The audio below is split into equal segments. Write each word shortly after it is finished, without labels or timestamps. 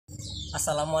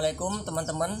Assalamualaikum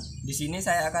teman-teman. Di sini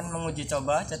saya akan menguji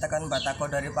coba cetakan batako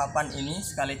dari papan ini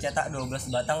sekali cetak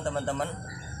 12 batang teman-teman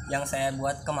yang saya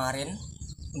buat kemarin.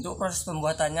 Untuk proses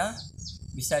pembuatannya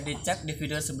bisa dicek di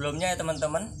video sebelumnya ya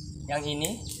teman-teman. Yang ini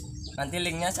nanti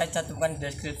linknya saya cantumkan di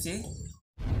deskripsi.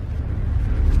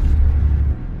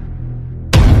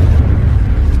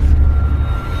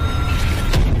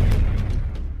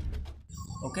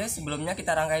 Oke, sebelumnya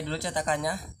kita rangkai dulu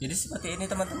cetakannya. Jadi seperti ini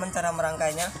teman-teman cara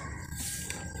merangkainya.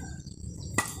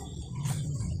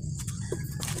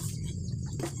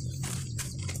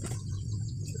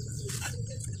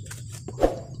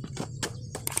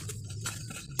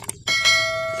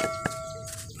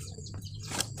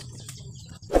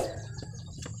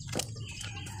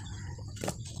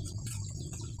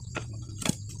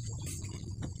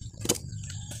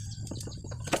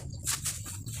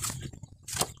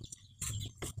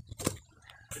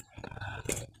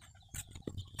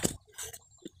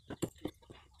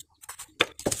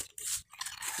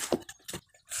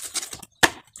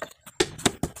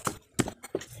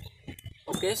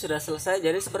 Oke, sudah selesai.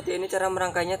 Jadi seperti ini cara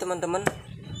merangkainya teman-teman.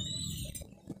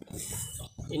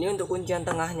 Ini untuk kuncian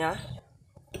tengahnya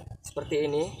seperti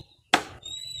ini.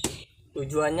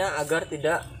 Tujuannya agar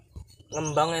tidak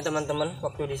ngembang ya teman-teman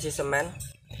waktu diisi semen,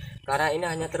 karena ini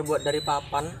hanya terbuat dari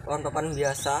papan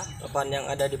biasa, papan yang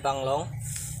ada di panglong.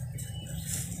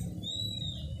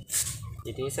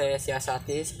 Jadi saya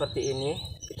siasati seperti ini,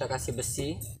 kita kasih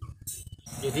besi.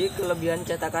 Jadi kelebihan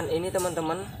cetakan ini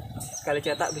teman-teman, sekali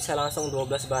cetak bisa langsung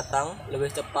 12 batang, lebih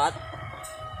cepat,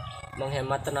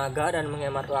 menghemat tenaga dan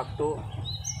menghemat waktu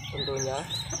tentunya.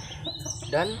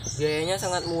 Dan biayanya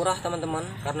sangat murah teman-teman,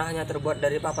 karena hanya terbuat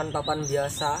dari papan-papan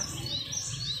biasa.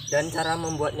 Dan cara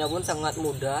membuatnya pun sangat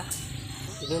mudah.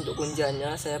 Ini untuk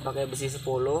kunciannya saya pakai besi 10.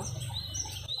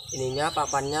 Ininya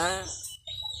papannya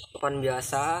papan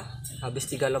biasa, habis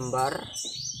 3 lembar.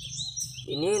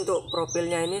 Ini untuk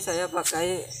profilnya ini saya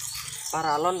pakai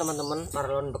paralon teman-teman,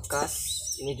 paralon bekas.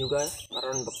 Ini juga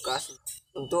paralon bekas.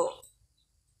 Untuk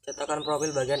cetakan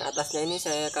profil bagian atasnya ini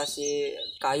saya kasih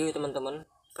kayu teman-teman,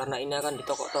 karena ini akan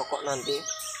ditokok-tokok nanti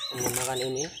menggunakan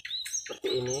ini seperti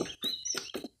ini.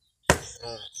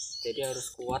 Nah, jadi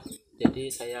harus kuat, jadi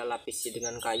saya lapisi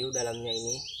dengan kayu dalamnya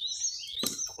ini.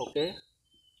 Oke,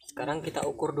 sekarang kita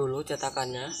ukur dulu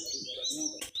cetakannya.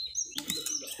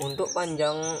 Untuk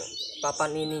panjang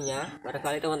papan ininya,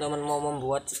 barangkali teman-teman mau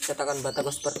membuat cetakan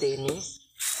batako seperti ini,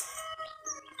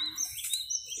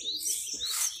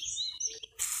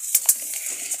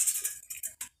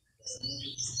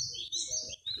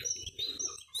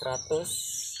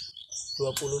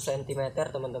 cm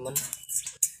teman-teman.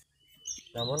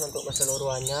 Namun untuk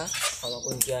keseluruhannya kalau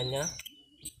kunciannya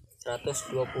 123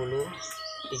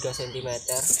 cm.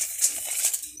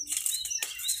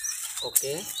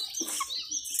 Oke.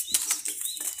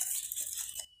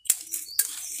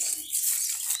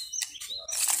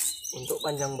 Untuk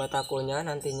panjang batakonya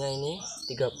nantinya ini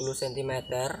 30 cm.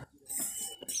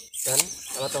 Dan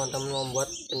kalau teman-teman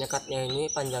membuat penyekatnya ini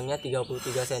panjangnya 33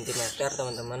 cm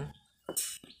teman-teman.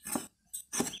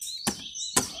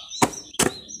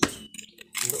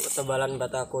 Untuk ketebalan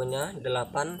batakonya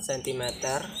 8 cm.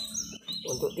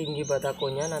 Untuk tinggi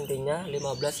batakonya nantinya 15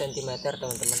 cm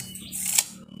teman-teman.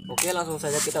 Oke, langsung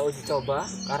saja kita uji coba.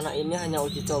 Karena ini hanya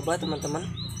uji coba teman-teman,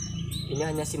 ini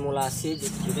hanya simulasi,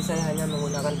 jadi saya hanya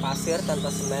menggunakan pasir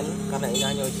tanpa semen karena ini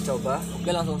hanya uji coba.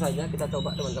 Oke, langsung saja kita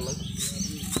coba teman-teman.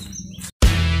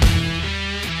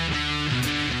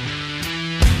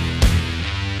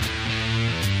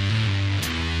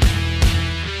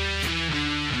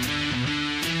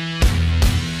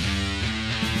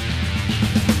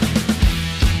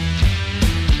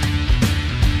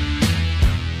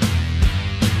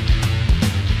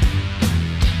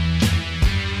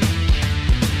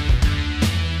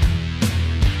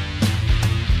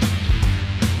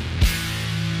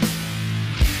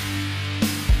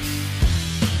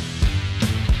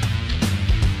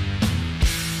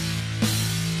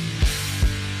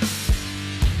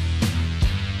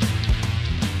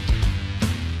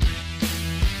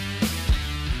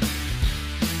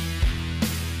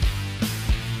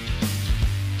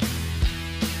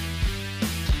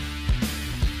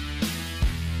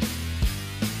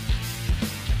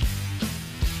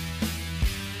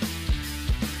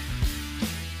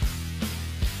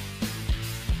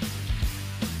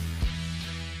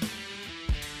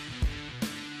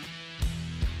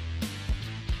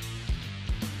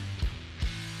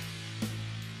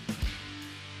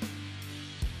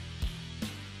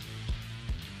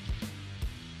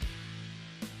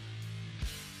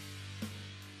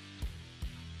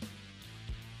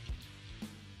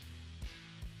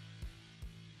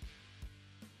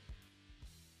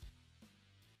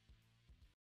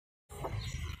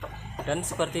 Dan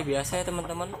seperti biasa ya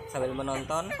teman-teman, sambil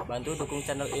menonton bantu dukung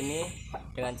channel ini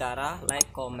dengan cara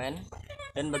like, komen.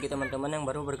 Dan bagi teman-teman yang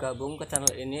baru bergabung ke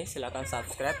channel ini, silahkan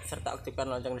subscribe serta aktifkan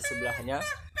lonceng di sebelahnya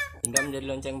hingga menjadi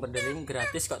lonceng berdering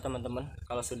gratis kok teman-teman.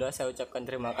 Kalau sudah, saya ucapkan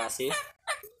terima kasih.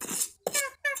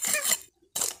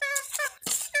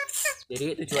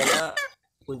 Jadi tujuannya,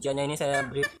 kunciannya ini saya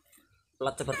beri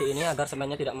plat seperti ini agar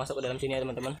semennya tidak masuk ke dalam sini ya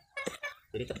teman-teman.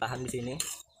 Jadi tertahan di sini.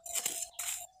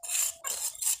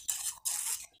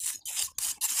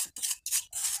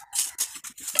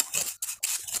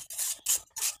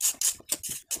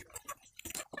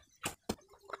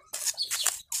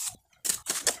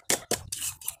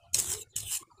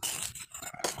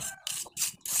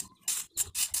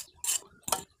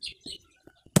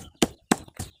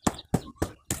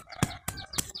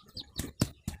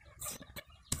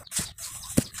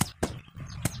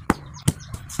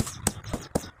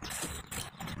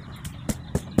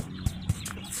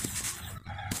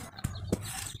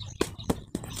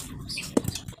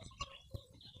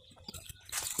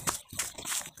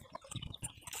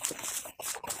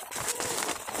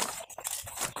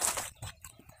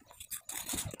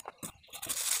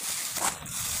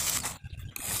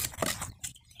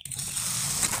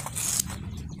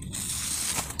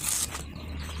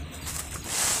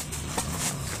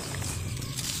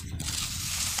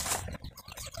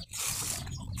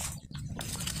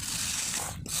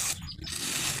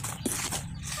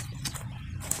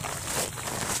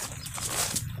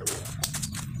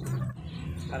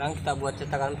 Sekarang kita buat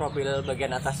cetakan profil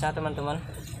bagian atasnya teman-teman.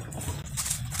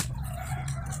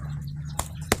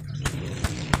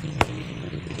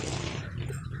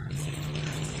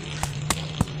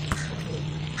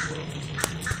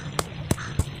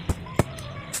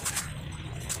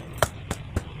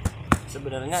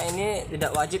 Sebenarnya ini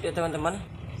tidak wajib ya teman-teman,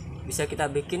 bisa kita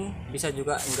bikin, bisa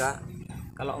juga enggak.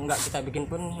 Kalau enggak kita bikin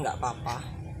pun enggak apa-apa,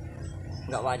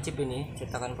 enggak wajib ini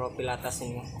cetakan profil atas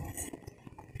ini.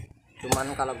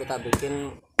 Cuman kalau kita bikin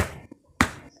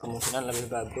kemungkinan lebih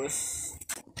bagus.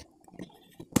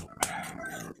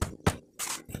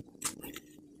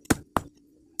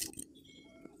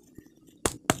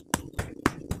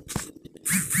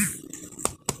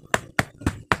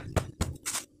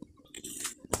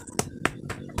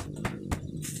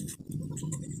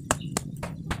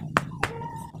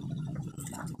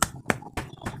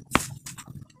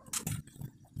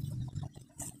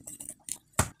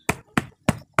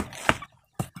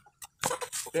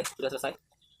 Oke, sudah selesai.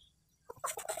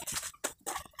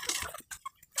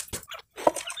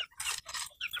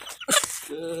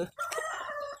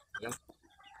 Diam.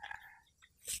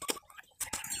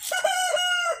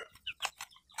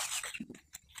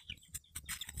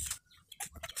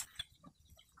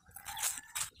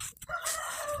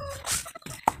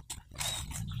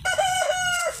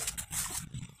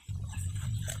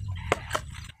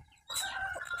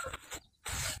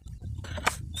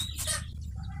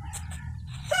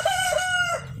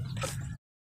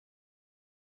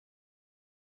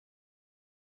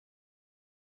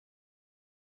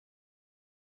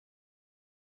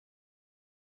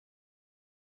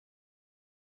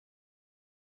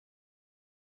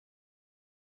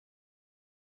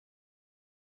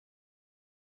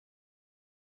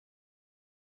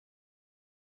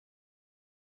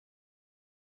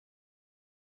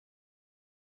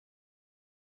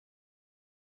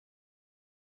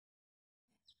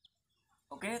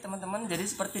 Oke teman-teman, jadi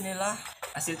seperti inilah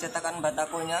hasil cetakan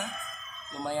batakonya.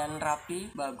 Lumayan rapi,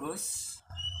 bagus.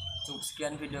 Cukup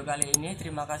sekian video kali ini.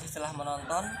 Terima kasih telah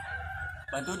menonton.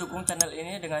 Bantu dukung channel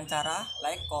ini dengan cara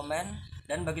like, komen.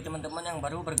 Dan bagi teman-teman yang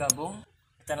baru bergabung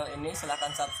ke channel ini,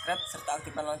 silahkan subscribe serta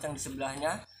aktifkan lonceng di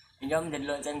sebelahnya hingga menjadi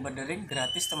lonceng berdering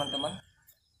gratis teman-teman.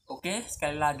 Oke,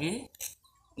 sekali lagi,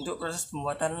 untuk proses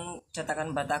pembuatan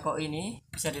cetakan batako ini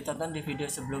bisa ditonton di video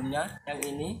sebelumnya yang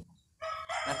ini.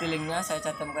 Nanti linknya saya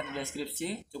cantumkan di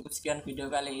deskripsi. Cukup sekian video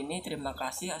kali ini. Terima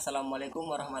kasih. Assalamualaikum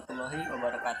warahmatullahi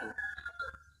wabarakatuh.